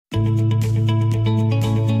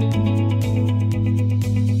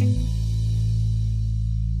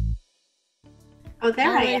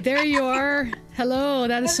I wait, am. there you are. Hello,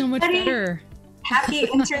 that is so much Everybody, better. happy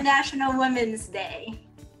International Women's Day.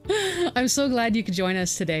 I'm so glad you could join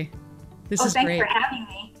us today. This Oh, is thanks for great. having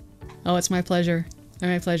me. Oh, it's my pleasure.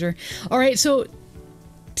 My pleasure. All right, so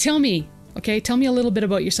tell me a little bit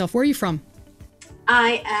about yourself. Where are you from?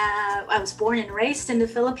 I was born and raised in the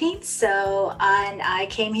Philippines, and I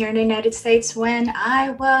came here in the United States when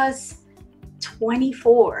I was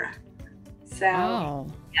 24. So Wow.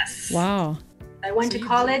 yes, Wow. I went So to you-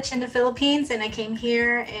 college in the Philippines, and I came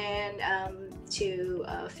here and to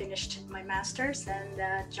finish my master's.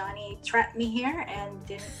 And Johnny trapped me here and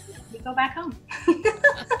didn't let me go back home.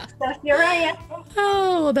 So here I am.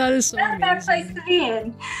 Oh, well, that is so Not a bad place amazing. to be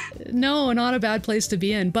in. No, not a bad place to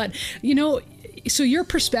be in. But, so your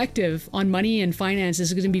perspective on money and finance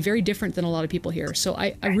is going to be very different than a lot of people here. So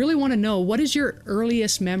I really want to know, what is your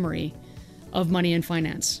earliest memory of money and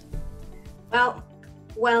finance?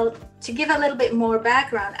 Well, to give a little bit more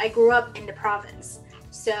background, I grew up in the province.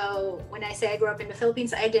 So when I say I grew up in the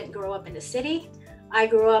Philippines, I didn't grow up in the city. I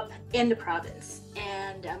grew up in the province.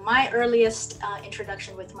 And my earliest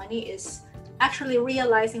introduction with money is actually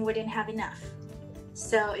realizing we didn't have enough.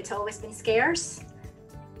 So it's always been scarce.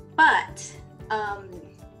 But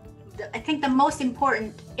I think the most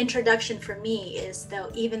important introduction for me is,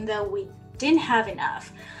 even though we didn't have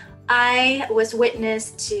enough, I was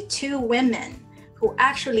witness to two women who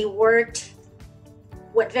actually worked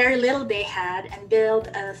what very little they had and built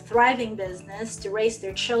a thriving business to raise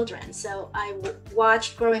their children. So I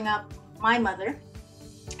watched growing up my mother,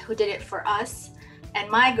 who did it for us, and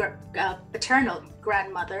my paternal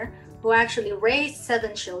grandmother, who actually raised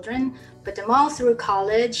 7 children, put them all through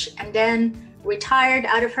college, and then retired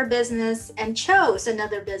out of her business and chose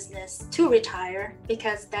another business to retire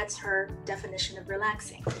because that's her definition of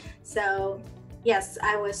relaxing. So yes,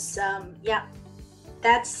 I was,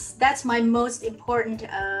 that's my most important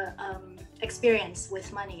experience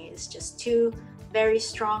with money, is just two very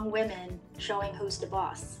strong women showing who's the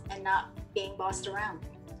boss and not being bossed around.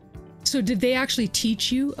 So did they actually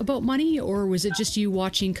teach you about money, or was it just you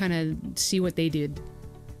watching, kind of see what they did?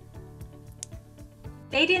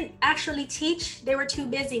 They didn't actually teach. They were too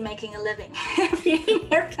busy making a living, feeding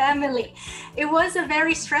their family. It was a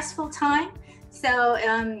very stressful time. So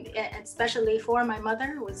especially for my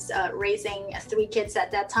mother, was raising 3 kids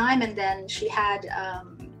at that time, and then she had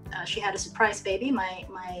a surprise baby,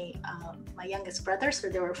 my youngest brother. So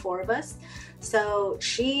there were 4 of us. So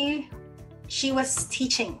she was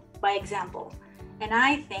teaching by example, and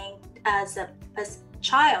I think as a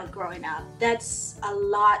child growing up, that's a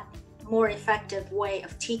lot more effective way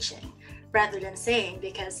of teaching rather than saying,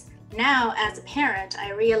 because now as a parent,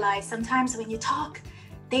 I realize sometimes when you talk,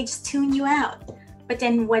 they just tune you out. But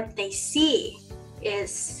then what they see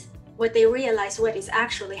is what they realize, what is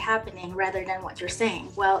actually happening rather than what you're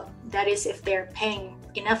saying. Well, that is if they're paying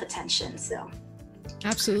enough attention. So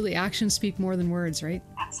Absolutely. Actions speak more than words, right?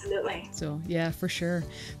 absolutely. So yeah, for sure.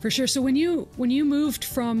 For sure. So when you moved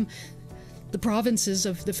from the provinces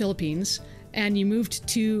of the Philippines and you moved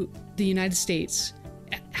to the United States,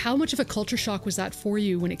 how much of a culture shock was that for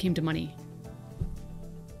you when it came to money?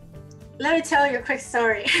 Let me tell you a quick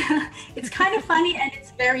story. It's kind of funny and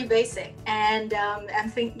it's very basic. And I'm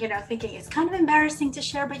thinking it's kind of embarrassing to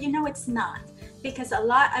share, but it's not, because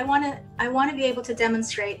I want to be able to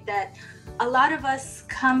demonstrate that a lot of us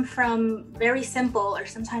come from very simple or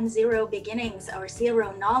sometimes zero beginnings or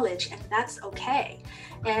zero knowledge, and that's okay.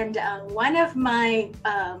 And one of my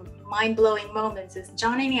mind-blowing moments is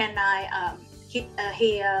Johnny and I,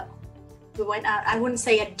 we went out, I wouldn't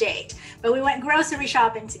say a date, but we went grocery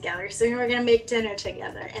shopping together. So we were going to make dinner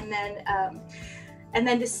together. And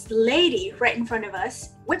then this lady right in front of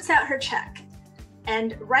us whips out her check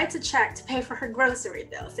and writes a check to pay for her grocery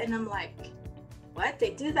bills. And I'm like, what?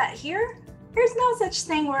 They do that here? There's no such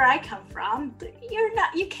thing where I come from.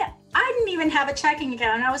 You can't. I didn't even have a checking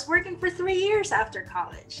account, and I was working for 3 years after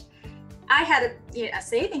college. I had a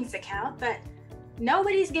savings account, but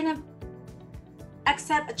nobody's going to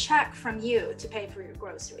accept a check from you to pay for your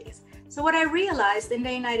groceries. So what I realized in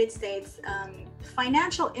the United States,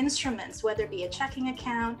 financial instruments, whether it be a checking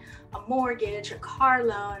account, a mortgage, a car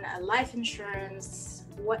loan, a life insurance,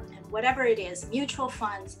 whatever it is, mutual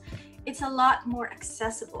funds, it's a lot more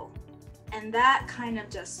accessible. And that kind of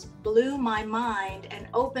just blew my mind and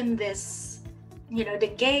opened this,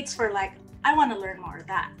 the gates for I want to learn more of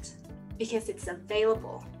that, because it's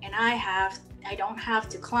available, and I don't have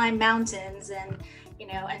to climb mountains and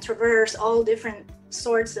traverse all different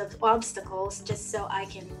sorts of obstacles just so I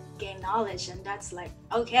can gain knowledge. And that's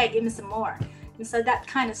okay, give me some more. And so that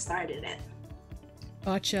kind of started it.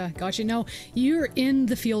 Gotcha. Now, you're in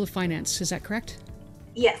the field of finance, is that correct?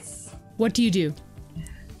 Yes. What do you do?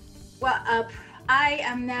 Well, I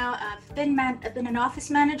am now, I've been an office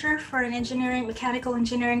manager for an mechanical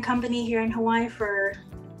engineering company here in Hawaii for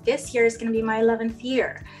this year is going to be my 11th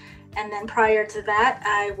year. And then prior to that,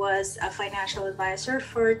 I was a financial advisor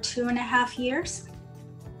for 2.5 years.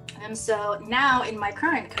 And so now in my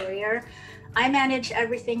current career, I manage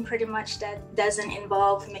everything pretty much that doesn't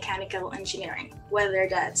involve mechanical engineering, whether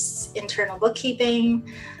that's internal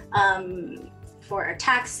bookkeeping, for our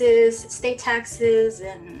taxes, state taxes,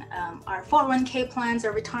 and our 401k plans,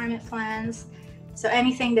 our retirement plans. So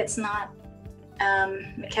anything that's not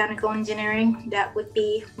mechanical engineering, that would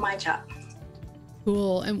be my job.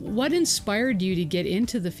 Cool. And what inspired you to get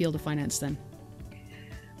into the field of finance then?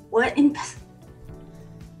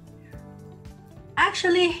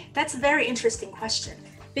 Actually, that's a very interesting question,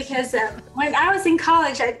 because when I was in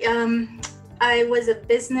college, I was a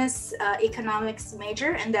business economics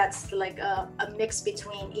major, and that's like a mix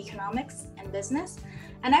between economics and business.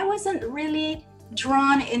 And I wasn't really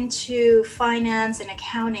drawn into finance and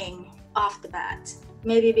accounting off the bat,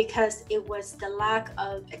 maybe because it was the lack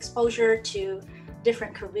of exposure to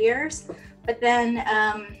different careers. But then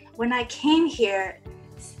when I came here,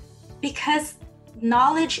 because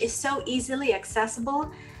knowledge is so easily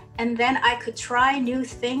accessible, and then I could try new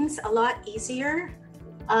things a lot easier.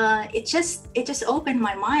 It just opened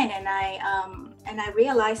my mind, and I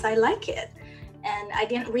realized I like it. And I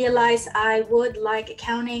didn't realize I would like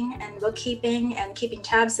accounting and bookkeeping and keeping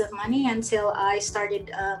tabs of money until I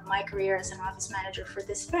started my career as an office manager for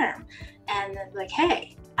this firm. And like,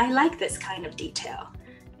 hey, I like this kind of detail.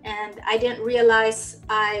 And I didn't realize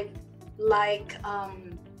I like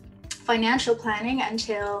financial planning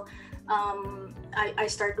until I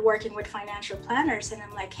started working with financial planners, and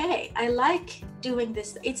I'm like, hey, I like doing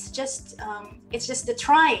this. It's just the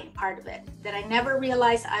trying part of it that I never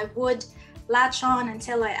realized I would latch on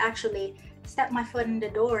until I actually step my foot in the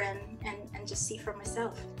door and just see for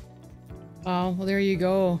myself. Oh, well, there you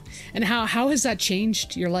go. And how has that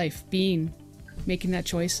changed your life, making that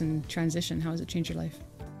choice and transition? How has it changed your life?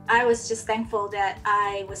 I was just thankful that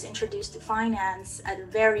I was introduced to finance at a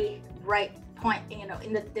very right point, you know,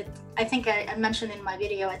 I think I mentioned in my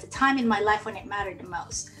video, at the time in my life when it mattered the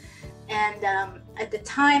most. And at the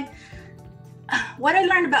time, what I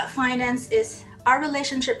learned about finance is our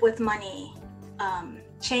relationship with money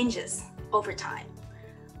changes over time.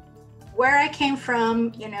 Where I came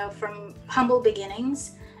from, you know, from humble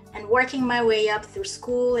beginnings and working my way up through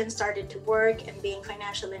school and started to work and being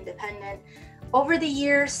financially independent. Over the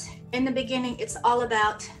years, in the beginning, it's all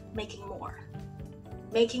about making more,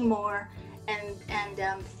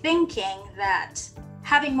 and thinking that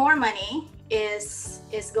having more money is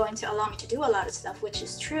going to allow me to do a lot of stuff, which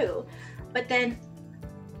is true. But then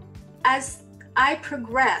as I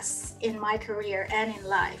progress in my career and in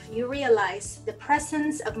life, you realize the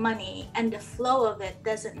presence of money and the flow of it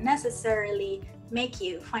doesn't necessarily make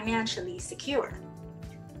you financially secure.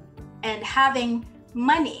 And having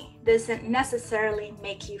money doesn't necessarily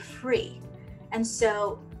make you free. And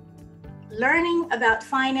so learning about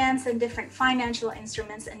finance and different financial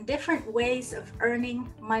instruments and different ways of earning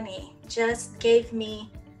money just gave me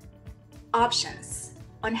options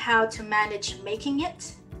on how to manage making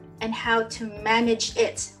it and how to manage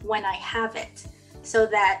it when I have it, so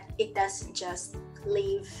that it doesn't just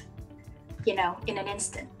leave, you know, in an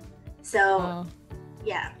instant. So wow.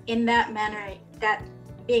 Yeah, in that manner, that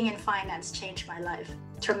being in finance changed my life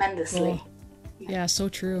tremendously. Well, yeah, so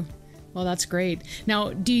true. Well, that's great.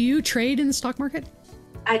 Now, do you trade in the stock market?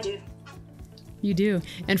 I do. You do.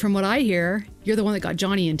 And from what I hear, you're the one that got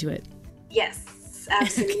Johnny into it. Yes,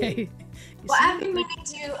 absolutely. Okay. Well, I've been meaning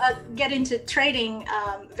to get into trading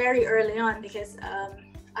very early on, because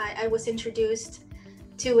I was introduced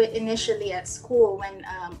to it initially at school when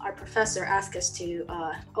our professor asked us to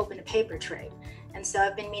open a paper trade. And so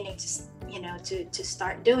I've been meaning to, you know, to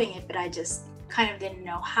start doing it, but I just kind of didn't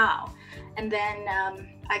know how. And then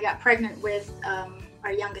I got pregnant with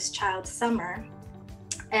our youngest child, Summer,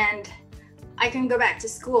 and I couldn't go back to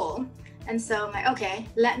school. And so I'm like, okay,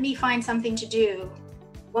 let me find something to do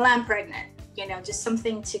while I'm pregnant, you know, just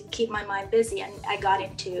something to keep my mind busy. And I got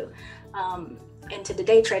into the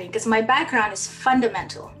day trading, because my background is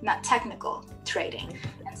fundamental, not technical trading.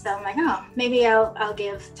 And so I'm like, oh, maybe I'll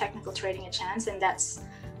give technical trading a chance. And that's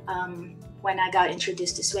when I got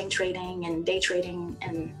introduced to swing trading and day trading.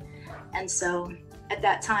 And so at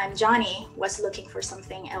that time, Johnny was looking for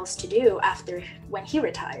something else to do when he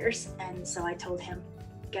retires. And so I told him,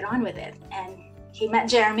 get on with it. And he met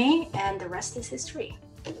Jeremy, and the rest is history.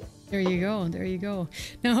 There you go. There you go.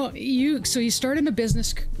 Now, you started in a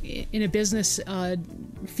business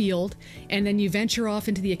field, and then you venture off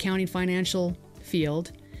into the accounting financial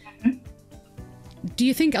field. Mm-hmm. Do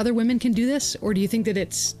you think other women can do this, or do you think that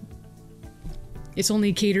it's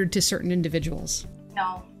only catered to certain individuals?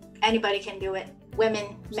 No, anybody can do it.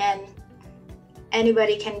 Women, men,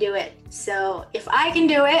 anybody can do it. So if I can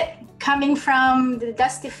do it, coming from the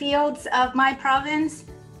dusty fields of my province,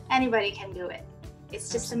 anybody can do it.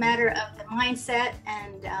 It's just a matter of the mindset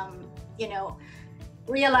and,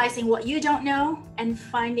 realizing what you don't know and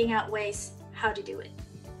finding out ways how to do it.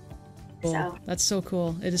 Cool. So that's so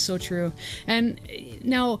cool. It is so true. And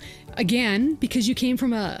now, again, because you came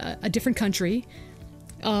from a different country,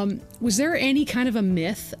 was there any kind of a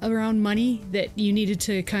myth around money that you needed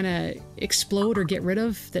to kind of explode or get rid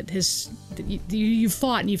of that you've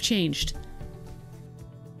fought and you've changed?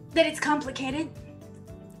 That it's complicated.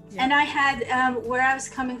 Yeah. And I had, where I was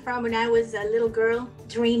coming from when I was a little girl,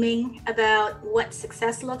 dreaming about what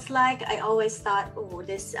success looks like, I always thought,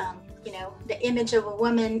 this, the image of a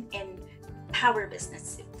woman in power business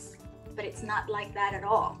suits. But it's not like that at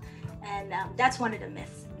all. And that's one of the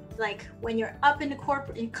myths. Like when you're up in the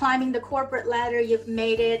corporate and climbing the corporate ladder, you've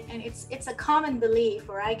made it. And it's a common belief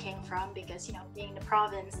where I came from, because, being in the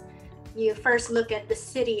province, you first look at the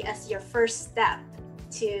city as your first step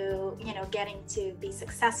to, getting to be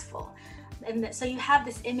successful. And so you have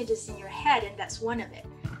these images in your head, and that's one of it.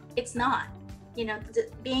 It's not,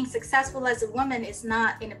 being successful as a woman is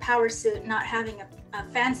not in a power suit, not having a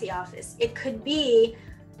fancy office. It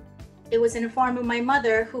was in the form of my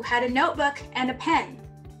mother, who had a notebook and a pen.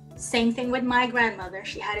 Same thing with my grandmother.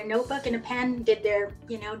 She had a notebook and a pen, did their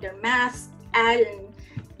math, add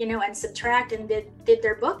and subtract, and did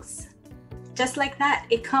their books. Just like that.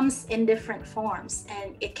 It comes in different forms,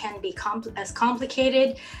 and it can be as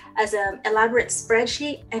complicated as an elaborate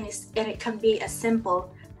spreadsheet, and it can be as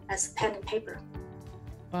simple as pen and paper.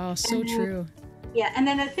 Wow, so true. Yeah, and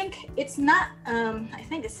then I think it's not, I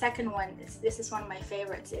think the second one, this is one of my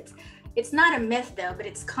favorites. It's not a myth though, but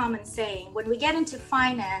it's common saying. When we get into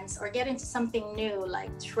finance or get into something new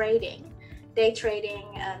like trading, day trading,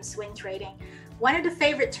 swing trading, one of the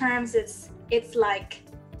favorite terms is it's like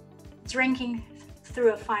drinking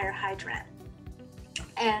through a fire hydrant.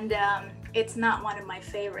 And it's not one of my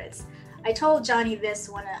favorites. I told Johnny this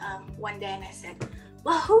one day, and I said,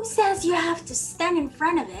 well, who says you have to stand in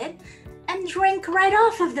front of it and drink right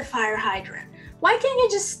off of the fire hydrant? Why can't you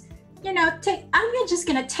just, I'm just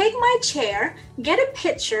gonna take my chair, get a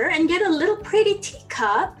pitcher, and get a little pretty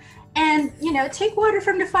teacup, and, take water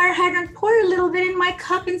from the fire hydrant, pour a little bit in my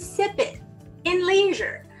cup, and sip it in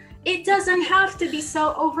leisure. It doesn't have to be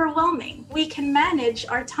so overwhelming. We can manage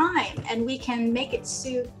our time, and we can make it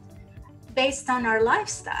suit based on our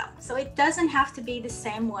lifestyle. So it doesn't have to be the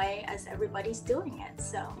same way as everybody's doing it.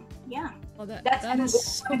 So yeah, well, that's one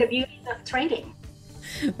of the beauties of trading.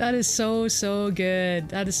 That is so good.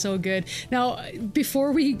 That is so good. Now,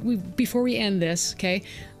 before we end this, okay,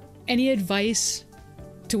 any advice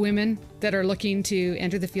to women that are looking to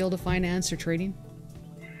enter the field of finance or trading?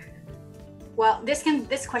 Well,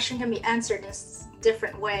 this question can be answered in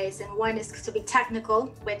different ways, and one is to be technical,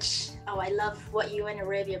 which I love what you and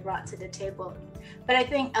Arabia brought to the table. But I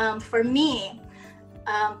think for me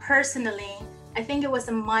personally, I think it was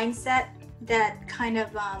a mindset that kind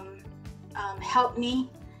of helped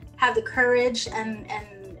me have the courage and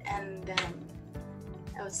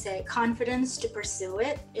I would say confidence to pursue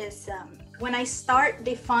it. Is when I start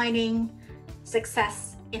defining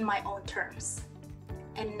success in my own terms,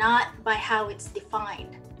 and not by how it's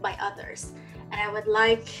defined by others. And I would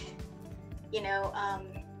like,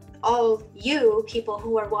 all you people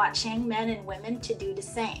who are watching, men and women, to do the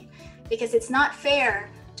same, because it's not fair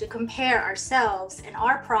to compare ourselves and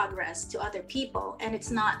our progress to other people, and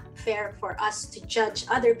it's not fair for us to judge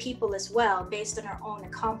other people as well based on our own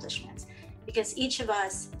accomplishments, because each of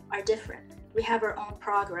us are different. We have our own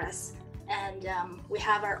progress, and we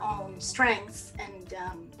have our own strengths,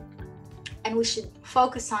 and we should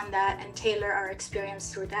focus on that and tailor our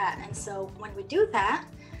experience through that. And so when we do that,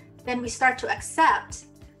 then we start to accept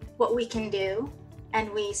what we can do, and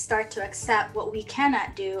we start to accept what we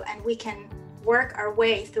cannot do, and we can work our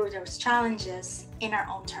way through those challenges in our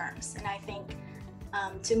own terms. And I think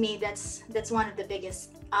to me, that's one of the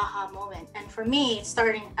biggest aha moment. And for me,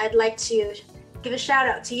 I'd like to give a shout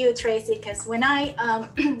out to you, Tracy, because when I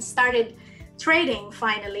started trading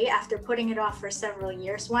finally, after putting it off for several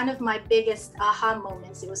years, one of my biggest aha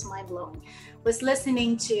moments, it was mind-blowing, was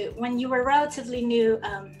listening to, when you were relatively new,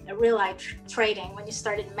 real life trading, when you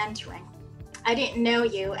started mentoring. I didn't know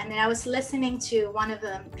you, and then I was listening to one of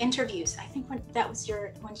the interviews, I think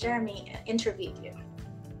when Jeremy interviewed you.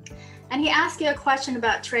 And he asked you a question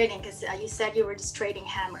about trading, because you said you were just trading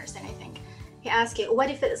hammers, and I think he asked you,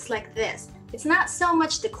 what if it's like this? It's not so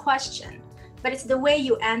much the question, but it's the way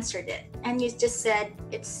you answered it. And you just said,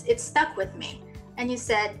 it's stuck with me. And you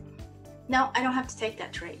said, no, I don't have to take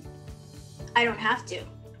that trade. I don't have to.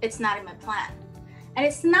 It's not in my plan. And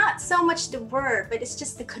it's not so much the word, but it's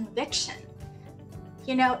just the conviction.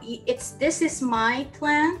 You know, this is my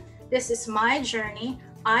plan. This is my journey.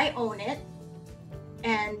 I own it.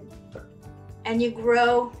 And you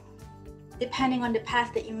grow depending on the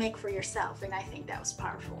path that you make for yourself. And I think that was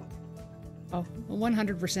powerful. Oh,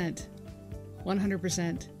 100%.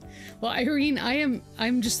 100%. Well, Aireen,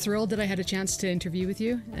 I'm just thrilled that I had a chance to interview with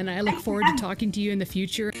you, and I look forward to talking to you in the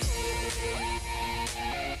future.